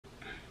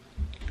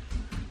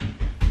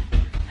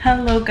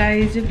Hello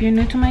guys, if you're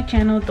new to my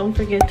channel, don't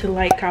forget to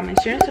like, comment,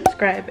 share, and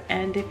subscribe.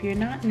 And if you're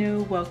not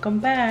new, welcome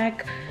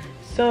back.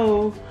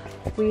 So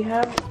we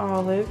have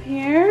Olive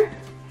here.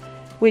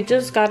 We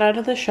just got out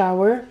of the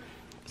shower,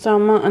 so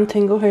I'm gonna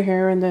untangle her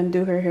hair and then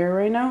do her hair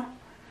right now.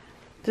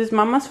 This is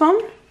Mama's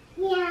phone?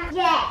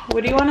 Yeah.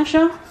 What do you want to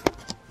show?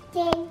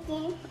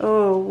 JJ.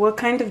 Oh, what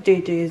kind of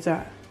JJ is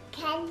that?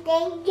 Cat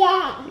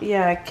JJ.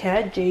 Yeah,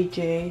 cat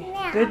JJ.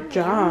 Meow, Good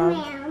job.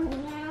 meow,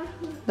 meow.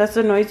 That's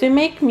the noise they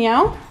make,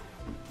 meow?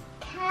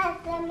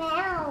 Cat the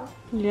meow.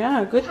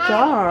 Yeah, good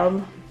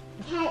job.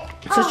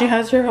 Cat. So she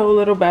has her whole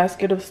little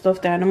basket of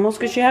stuffed animals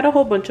because she had a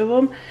whole bunch of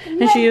them,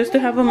 and she used to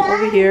have them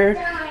over here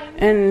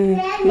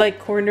and like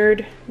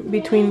cornered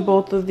between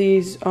both of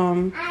these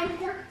on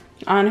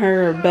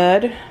her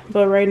bed.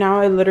 But right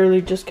now I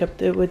literally just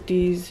kept it with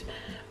these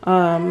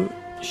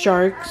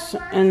sharks,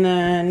 and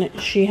then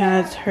she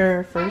has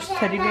her first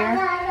teddy bear.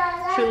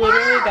 She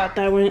literally got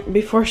that one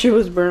before she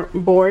was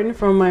born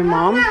from my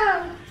mom.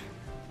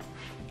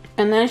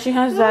 And then she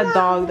has that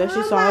dog that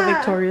she saw at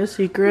Victoria's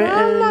Secret,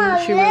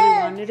 and she really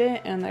wanted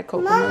it, and that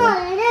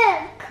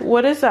Coconut.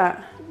 What is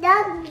that?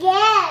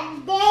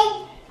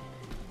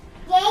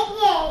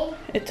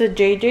 It's a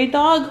JJ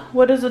dog?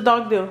 What does the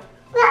dog do?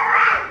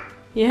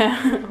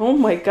 Yeah. Oh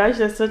my gosh,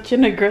 that's such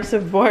an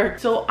aggressive bark.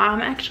 So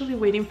I'm actually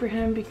waiting for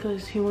him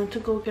because he went to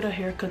go get a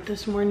haircut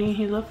this morning.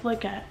 He left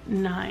like at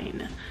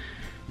 9.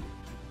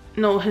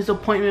 No, his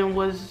appointment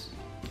was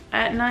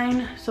at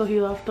 9, so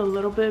he left a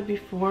little bit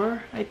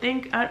before, I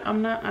think. I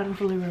don't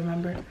fully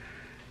remember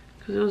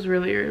because it was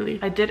really early.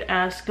 I did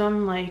ask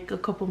him like a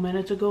couple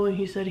minutes ago, and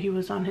he said he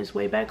was on his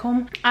way back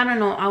home. I don't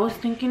know, I was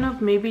thinking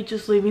of maybe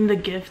just leaving the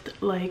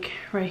gift like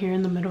right here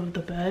in the middle of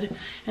the bed,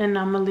 and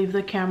I'm gonna leave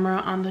the camera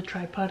on the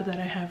tripod that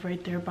I have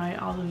right there by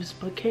Olive's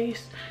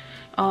bookcase,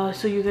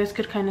 so you guys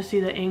could kind of see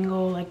the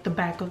angle, like the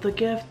back of the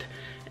gift,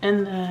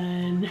 and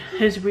then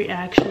his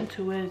reaction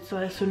to it. So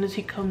as soon as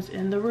he comes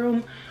in the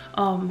room,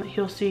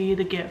 he'll see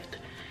the gift.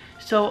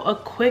 So a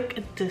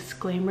quick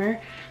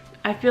disclaimer,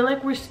 I feel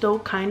like we're still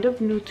kind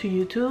of new to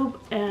YouTube,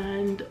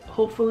 and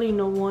hopefully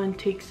no one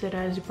takes it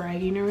as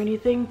bragging or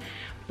anything,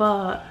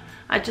 but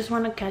I just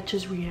want to catch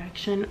his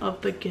reaction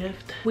of the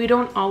gift. We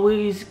don't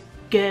always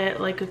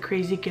get like a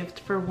crazy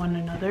gift for one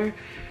another.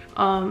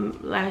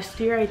 Last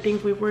year I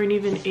think we weren't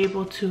even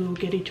able to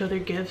get each other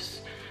gifts.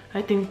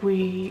 I think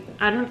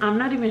I'm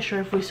not even sure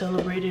if we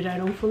celebrated, I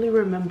don't fully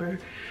remember.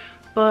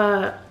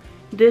 But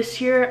this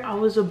year I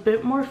was a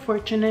bit more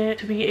fortunate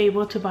to be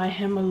able to buy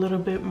him a little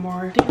bit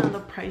more on the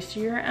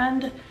pricier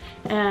end,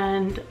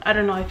 and I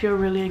don't know, I feel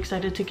really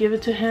excited to give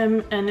it to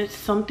him. And it's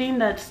something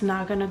that's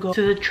not gonna go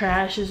to the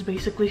trash. It's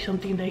basically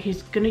something that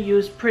he's gonna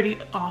use pretty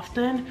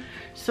often,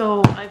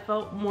 so I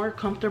felt more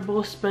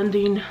comfortable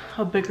spending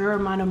a bigger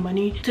amount of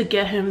money to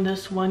get him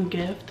this one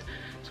gift.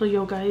 So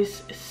you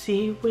guys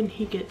see when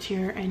he gets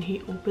here and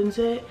he opens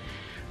it,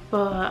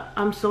 but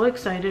I'm so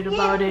excited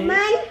about it.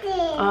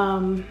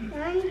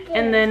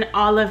 And then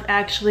Olive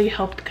actually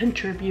helped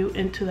contribute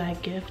into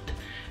that gift.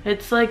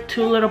 It's like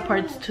 2 little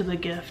parts to the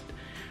gift.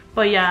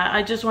 But yeah,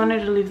 I just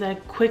wanted to leave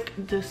that quick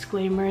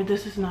disclaimer.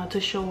 This is not to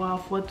show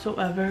off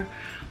whatsoever.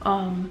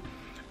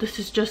 This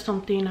is just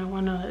something I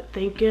want to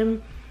thank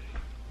him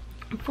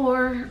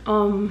for.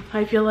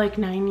 I feel like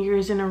 9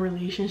 years in a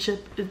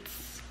relationship,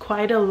 it's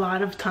quite a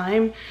lot of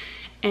time,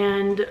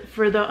 and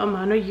for the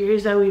amount of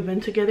years that we've been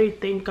together,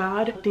 thank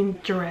God nothing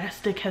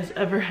drastic has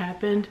ever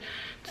happened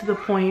to the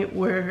point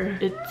where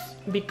it's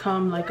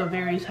become like a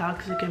very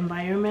toxic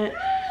environment.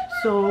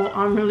 So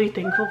I'm really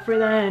thankful for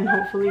that, and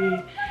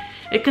hopefully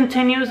it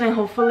continues, and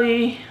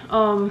hopefully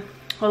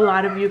a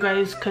lot of you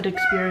guys could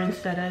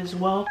experience that as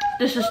well.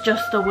 This is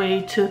just a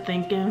way to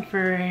thank him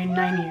for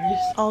 9 years.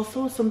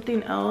 Also,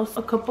 something else,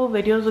 a couple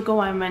videos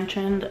ago I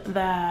mentioned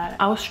that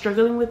I was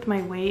struggling with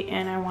my weight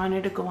and I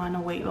wanted to go on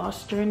a weight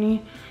loss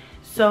journey.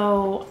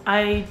 So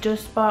I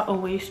just bought a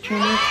waist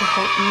trainer to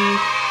help me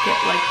get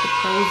like the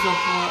pros of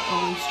what a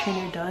waist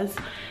trainer does.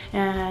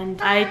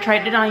 And I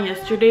tried it on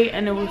yesterday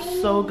and it was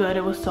so good,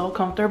 it was so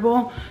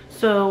comfortable.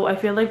 So I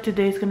feel like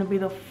today is going to be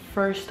the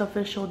first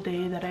official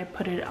day that I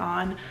put it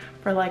on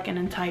for like an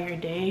entire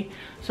day,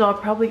 so I'll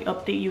probably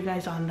update you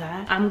guys on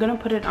that. I'm gonna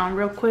put it on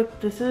real quick.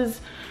 This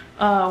is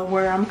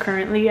where I'm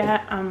currently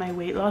at on my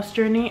weight loss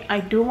journey. I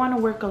do want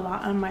to work a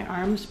lot on my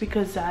arms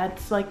because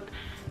that's like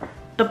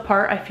the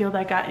part I feel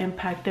that got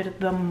impacted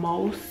the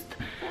most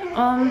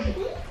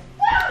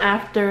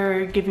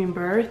after giving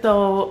birth,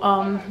 though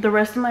the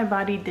rest of my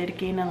body did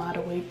gain a lot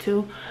of weight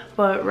too.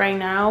 But right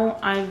now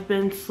I've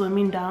been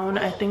slimming down.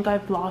 I think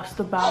I've lost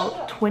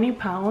about 20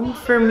 pounds.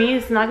 For me,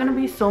 it's not gonna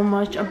be so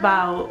much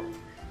about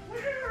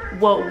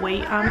what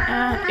weight I'm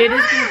at. It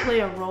is gonna play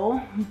a role,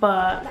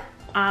 but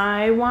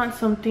I want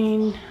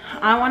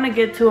to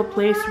get to a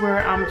place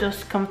where I'm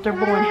just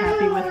comfortable and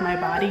happy with my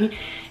body,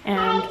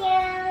 and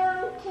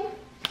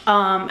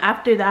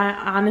after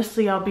that,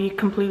 honestly, I'll be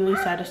completely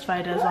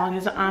satisfied as long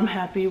as I'm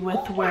happy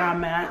with where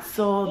I'm at.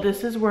 So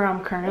this is where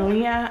I'm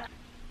currently at.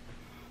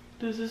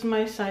 This is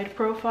my side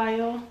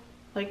profile,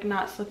 like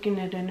not sucking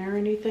it in or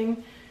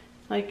anything.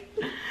 Like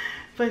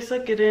If I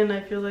suck it in, I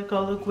feel like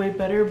I'll look way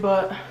better,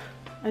 but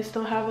I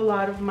still have a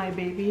lot of my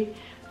baby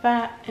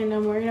fat, and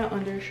I'm wearing an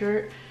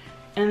undershirt.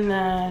 And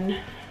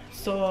then,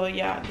 so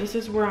yeah, this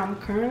is where I'm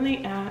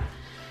currently at.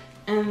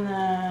 And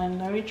then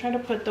let me try to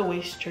put the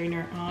waist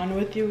trainer on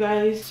with you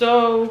guys.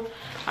 So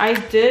I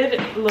did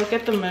look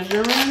at the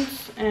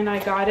measurements, and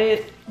I got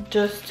it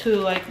just to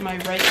like my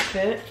right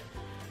fit.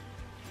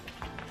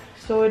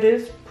 So it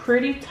is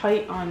pretty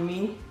tight on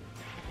me,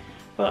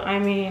 but I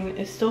mean,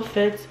 it still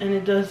fits and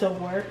it does the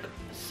work.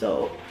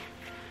 So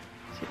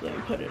let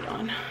me put it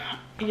on.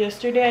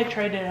 Yesterday I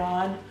tried it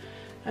on,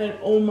 and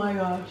oh my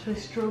gosh, I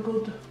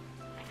struggled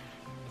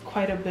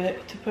quite a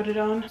bit to put it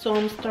on. So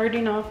I'm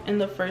starting off in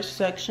the first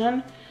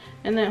section,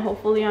 and then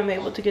hopefully I'm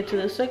able to get to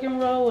the second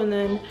row, and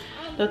then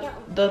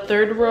the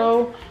third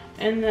row.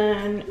 And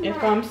then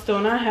if I'm still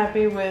not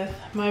happy with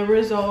my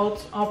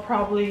results, I'll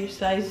probably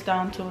size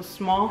down to a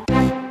small.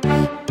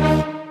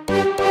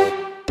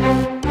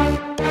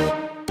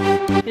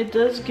 It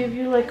does give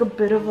you like a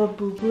bit of a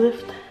boob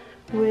lift,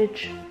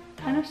 which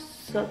kind of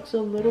sucks a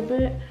little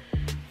bit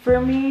for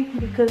me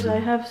because I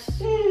have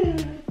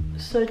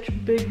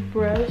such big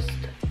breasts,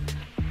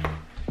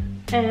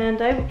 and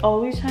I've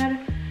always had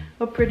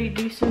a pretty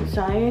decent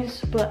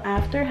size, but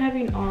after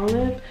having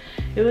Olive,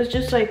 it was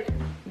just like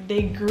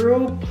they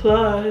grew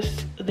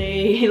plus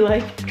they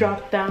like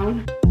dropped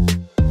down.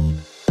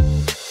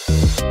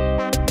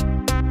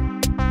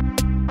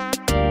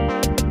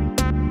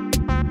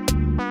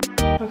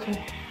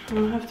 Okay, I'm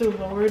gonna have to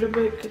lower it a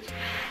bit because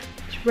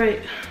it's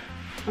right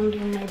under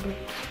my boobs.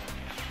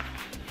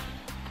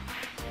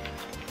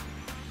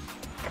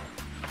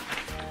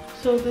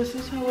 So this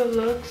is how it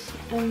looks,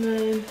 and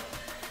then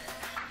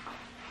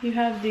you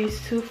have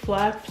these two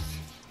flaps.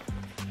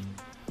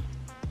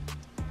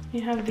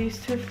 You have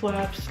these two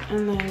flaps,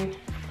 and then,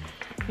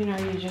 you know,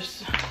 you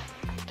just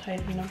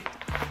tighten them.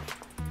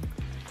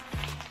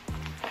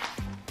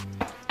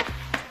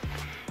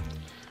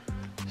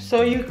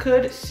 So you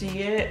could see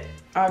it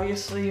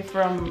obviously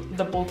from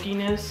the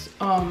bulkiness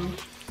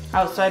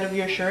outside of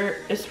your shirt,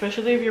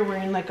 especially if you're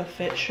wearing like a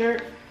fit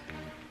shirt.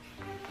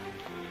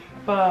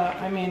 But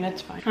I mean,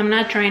 it's fine. I'm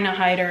not trying to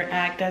hide or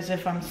act as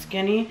if I'm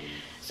skinny,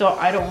 so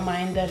I don't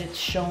mind that it's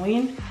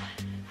showing.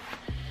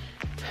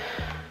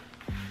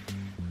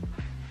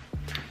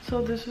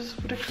 So this is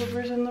what it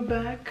covers in the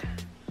back,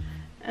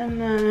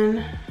 and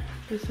then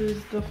this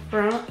is the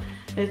front.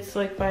 It's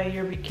like by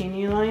your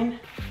bikini line,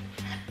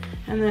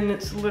 and then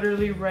it's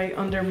literally right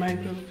under my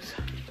boobs.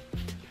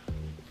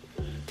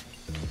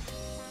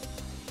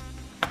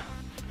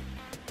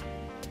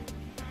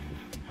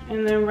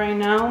 And then right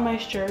now my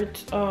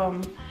shirts,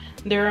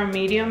 they're a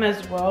medium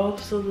as well.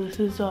 So this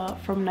is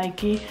from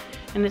Nike,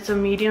 and it's a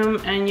medium,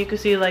 and you can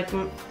see like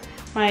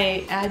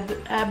my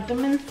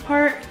abdomen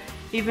part,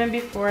 even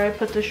before I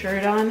put the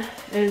shirt on,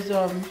 is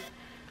a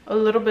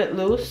little bit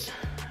loose.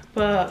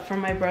 But for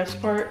my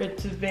breast part,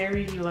 it's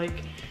very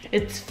like,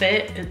 it's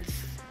fit,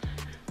 it's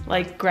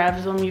like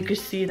grabs them. You can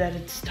see that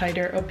it's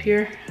tighter up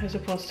here as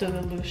opposed to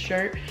the loose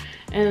shirt.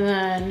 And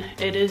then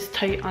it is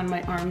tight on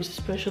my arms,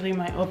 especially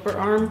my upper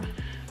arm,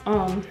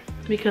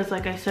 because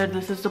like I said,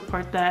 this is the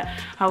part that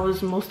I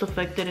was most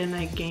affected, and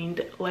I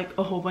gained like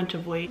a whole bunch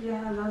of weight.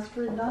 Yeah, that's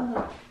for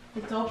Donna.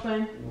 It's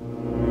open.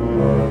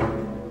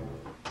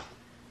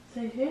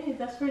 Say, hey,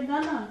 that's for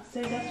Donna.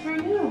 Say, that's for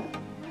you.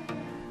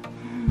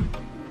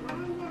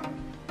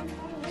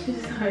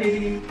 She's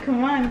hiding.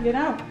 Come on, get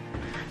out.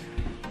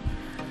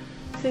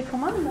 Say,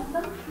 come on,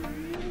 Donna.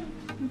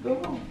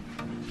 Go.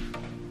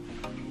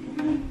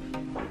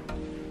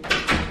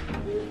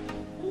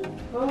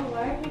 Oh,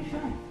 why are you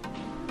shy?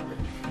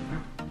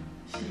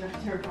 She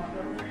left her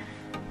bottle.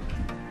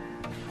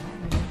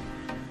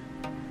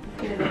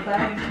 Okay, the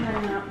bag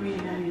might not mean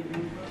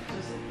anything, but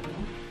just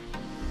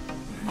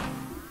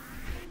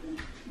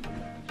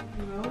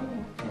no.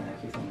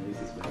 Actually, some of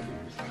these is with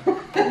yours.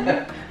 I'm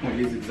gonna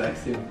use the exact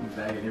same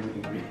bag and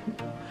everything.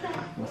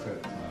 Most of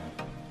the time.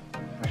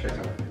 I'll show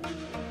you.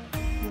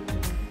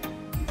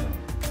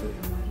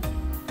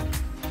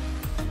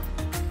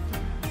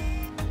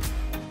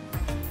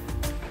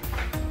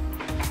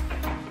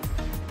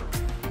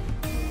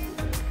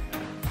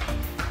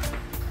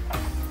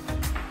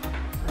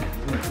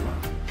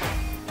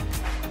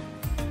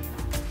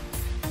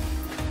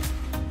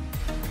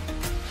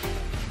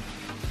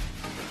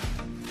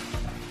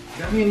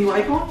 Got me a new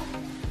iPhone?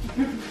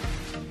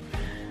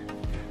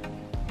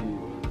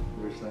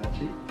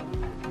 Versace.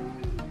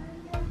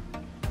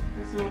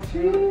 It smells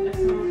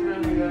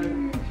really good.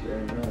 Sure,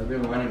 no, I've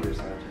been wanting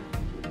Versace.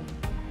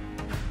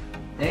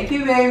 Thank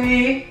you,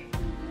 baby.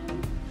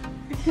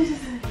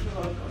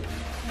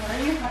 Why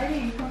are you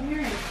hiding? Come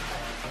here.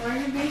 Why are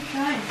you being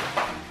shy?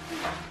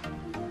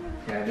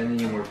 Yeah, I've been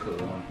needing more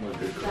cologne, more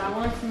good cologne. That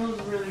one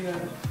smells really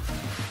good.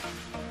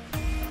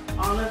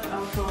 Olive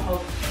also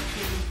helps.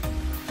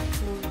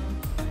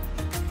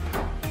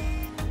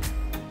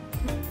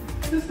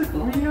 Is this the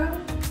cologne you got?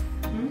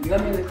 You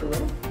got me the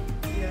cologne?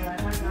 Yeah,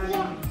 I have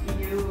gotten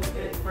you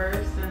it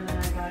first, and then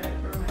I got it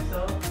for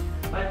myself.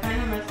 But I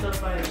kind of messed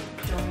up by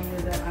showing you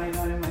that I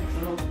got it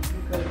myself,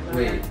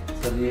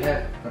 do you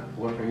have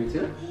one for you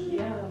too?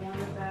 Yeah, the one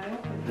that I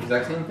opened. The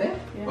exact same thing?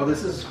 Yeah. Oh,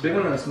 this is a big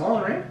one and a small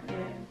one, right? Yeah.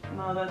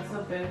 No, that's the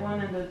big one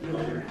and the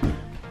deodorant.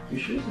 You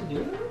sure it's a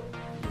deodorant?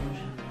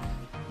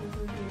 This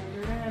is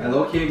deodorant. And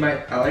low-key,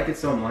 I like it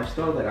so much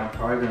though that I'm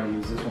probably gonna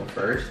use this one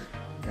first,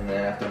 and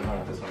then after I'm done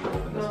with this one, I'll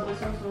open this No, one.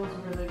 this one smells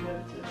really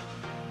good too.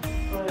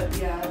 But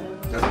yeah,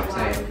 That's what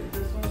I'm saying.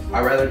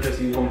 I'd rather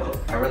just use one.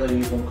 I'd rather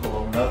use one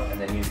cologne up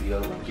and then use the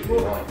other one to keep it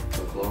going.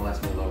 So cologne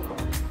lasts me a little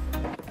longer.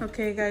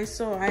 Okay, guys.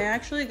 So I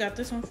actually got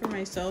this one for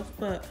myself,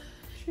 but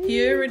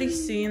he already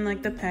seen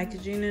like the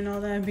packaging and all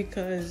that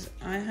because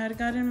I had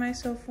gotten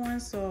myself one,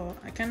 so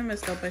I kind of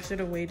messed up. I should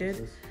have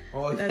waited.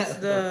 Oh, That's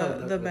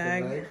the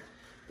bag.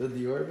 The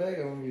Dior bag.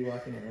 I'm gonna be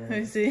walking around. Let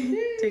me see.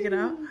 Take it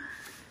out.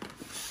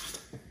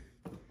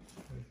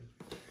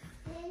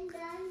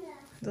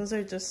 Those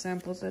are just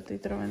samples that they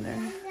throw in there.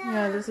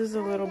 Yeah, this is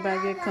the little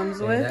bag it comes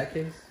with. In that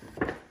case,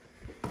 I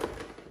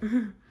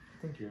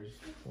think yours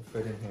will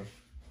fit in here.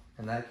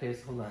 In that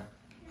case, hold on.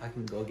 I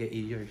can go get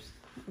you yours.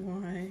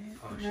 Why?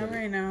 Oh, Not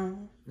right now.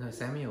 No, is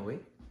Sammy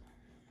awake?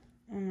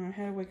 Oh no, I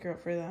had to wake her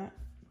up for that.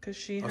 Cause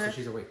she had. So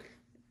she's awake.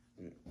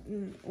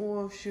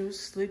 Well, she was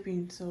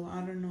sleeping, so I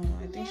don't know.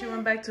 I think she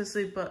went back to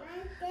sleep, but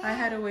I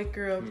had to wake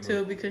her up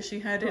too because she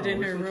had it in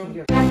her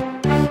room.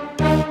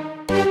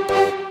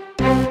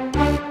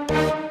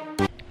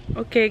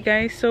 Okay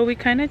guys, so we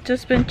kind of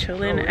just been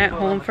chilling at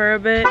home for a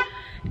bit,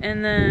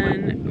 and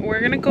then we're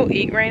gonna go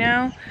eat right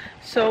now.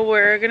 So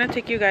we're gonna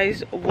take you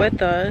guys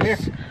with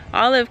us.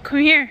 Olive, come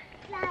here.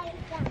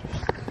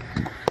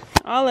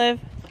 Olive,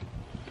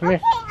 come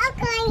here.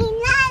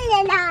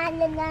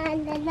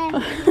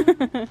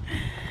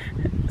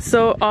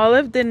 So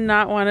Olive did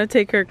not want to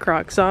take her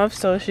Crocs off,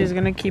 so she's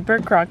gonna keep her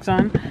Crocs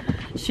on.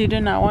 She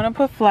did not want to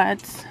put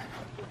flats.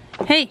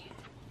 Hey,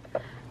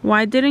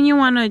 why didn't you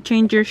want to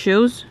change your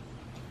shoes?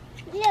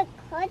 Look,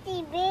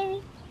 Hoodie,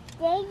 baby.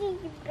 Baby,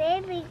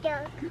 baby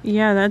dog.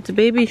 Yeah, that's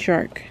Baby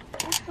Shark.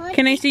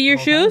 Can I see your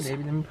shoes?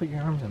 Baby, let me put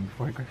your arms in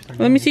before I start.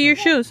 Let me see your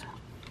shoes.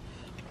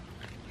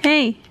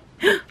 Hey,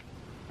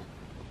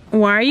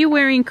 why are you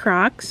wearing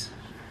Crocs?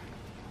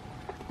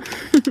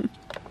 Look,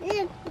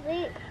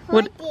 hoodie.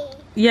 What?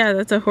 Yeah,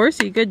 that's a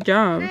horsey. Good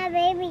job.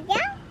 Baby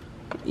dog.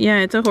 Yeah,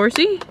 it's a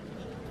horsey.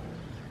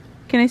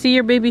 Can I see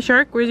your Baby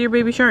Shark? Where's your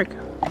Baby Shark?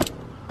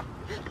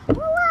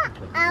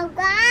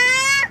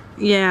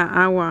 Yeah,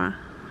 awa.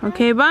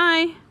 Okay,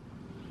 bye.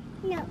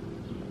 No.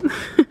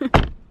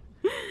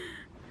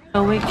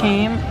 So we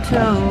came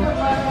to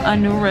a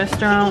new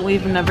restaurant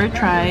we've never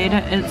tried.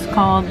 It's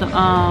called let's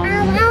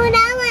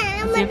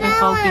see if it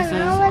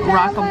focuses,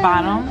 Rock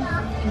Bottom,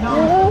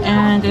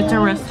 and it's a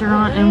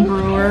restaurant and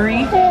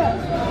brewery.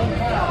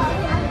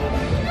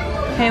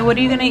 Hey, what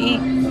are you gonna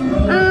eat?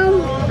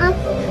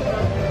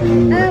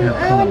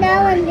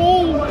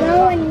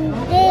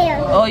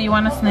 Oh, you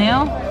want a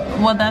snail?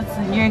 Well,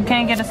 you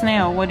can't get a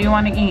snail. What do you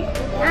want to eat?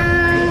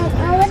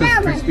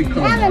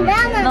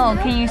 No,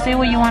 can you say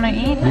what you want to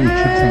eat? Ooh,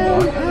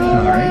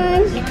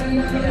 chips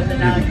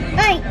and guac.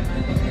 Alright.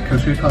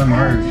 Crispy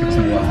calamari or chips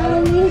and guac?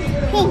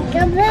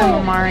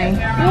 Calamari.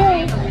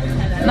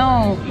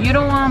 No, you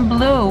don't want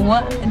blue.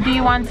 What do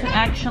you want to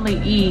actually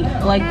eat?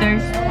 Like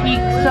there's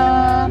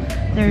pizza,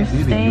 there's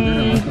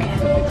steak.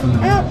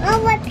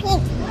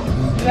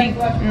 Pink.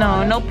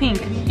 No, no pink.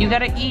 You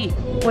gotta eat.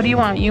 What do you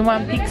want? You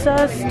want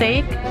pizza,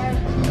 steak?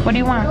 What do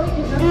you want?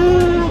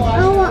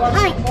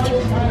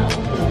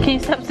 Can you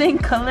stop saying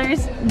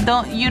colors?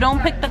 You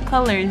don't pick the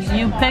colors.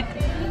 You pick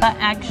the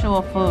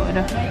actual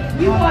food.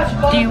 Do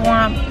you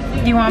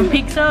want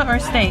pizza or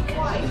steak?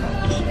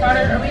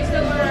 Carter, are we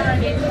still going on our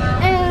date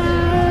tomorrow?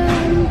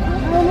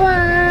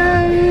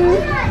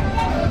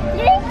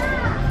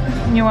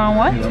 You want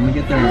what? I'm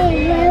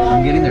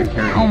getting their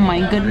carrot. Oh my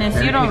goodness,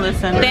 you don't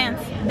listen.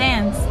 Dance,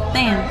 dance,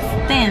 dance,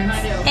 dance.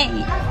 Hey,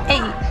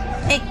 hey,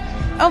 hey.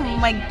 Oh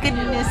my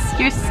goodness,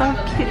 you're so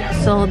cute.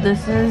 So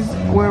this is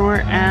where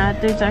we're at.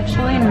 There's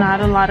actually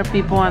not a lot of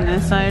people on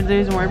this side.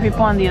 There's more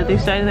people on the other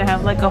side. They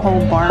have like a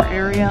whole bar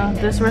area.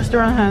 This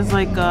restaurant has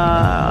like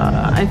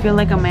I feel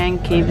like a man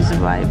caves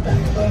vibe.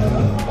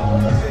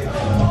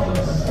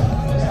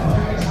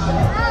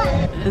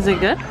 Is it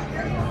good?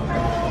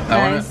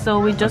 Guys, so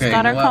we just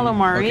got our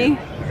calamari. Okay.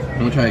 I'm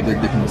gonna try a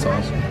good dip in the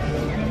sauce.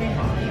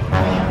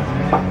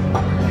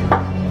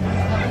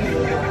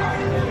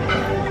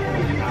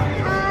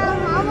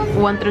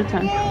 1 through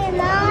 10.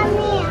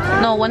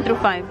 No, 1 through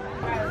 5.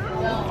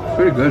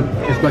 Pretty good.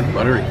 It's like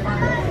buttery.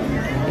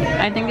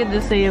 I think it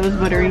did say it was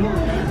buttery.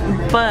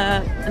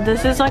 But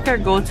this is like our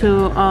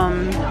go-to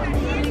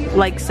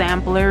like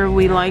sampler.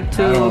 We like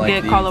to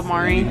get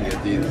calamari.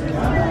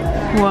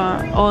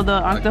 What? Oh,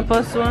 the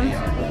octopus ones?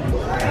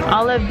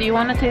 Olive, do you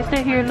want to taste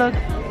it? Here, look.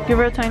 Give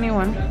her a tiny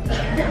one.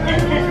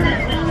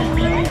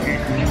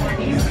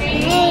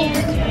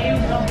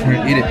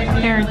 Here, eat it.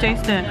 Here,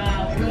 taste it.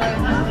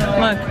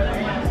 Look.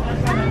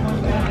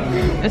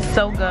 It's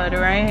so good,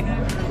 right?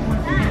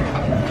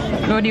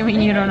 What do you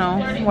mean you don't know?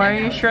 Why are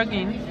you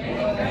shrugging?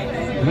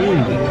 It's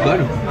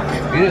good.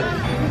 Eat it.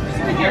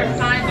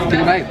 Take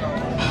a bite.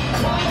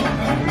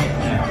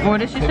 What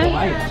did she say?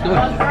 It's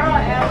good.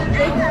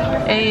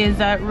 Hey, is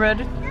that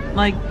red,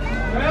 like,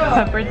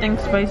 pepper thing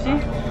spicy?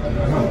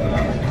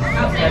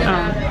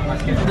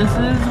 This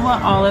is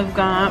what Olive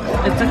got.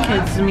 It's a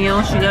kid's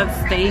meal. She got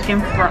steak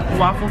and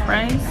waffle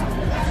fries.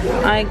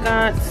 I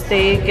got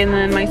steak, and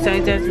then my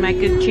sides has mac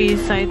and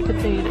cheese, side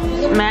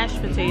potatoes,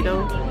 mashed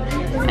potato,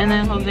 and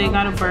then Jose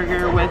got a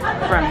burger with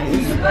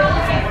fries.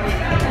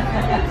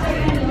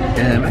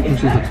 Yeah, mac and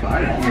cheese looks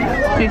fire.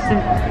 Taste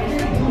it.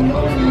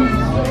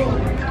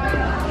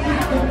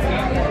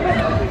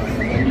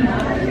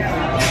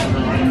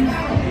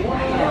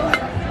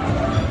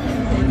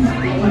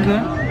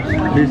 Good?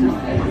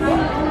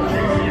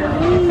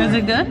 Is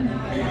it good?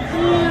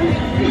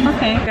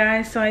 Okay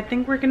guys, so I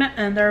think we're gonna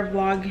end our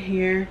vlog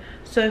here.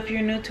 So if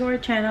you're new to our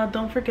channel,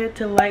 don't forget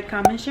to like,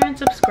 comment, share, and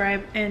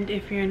subscribe. And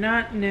if you're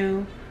not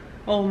new,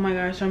 oh my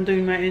gosh, I'm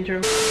doing my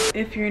intro.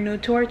 If you're new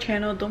to our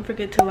channel, don't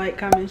forget to like,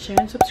 comment, share,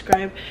 and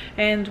subscribe.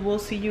 And we'll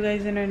see you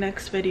guys in our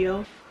next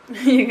video.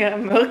 You got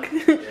milk?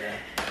 Yeah.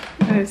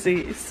 Let's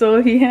see.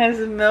 So he has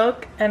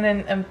milk and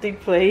an empty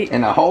plate.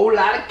 And a whole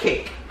lot of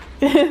cake.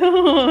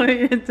 Oh,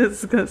 you're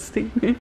disgusting.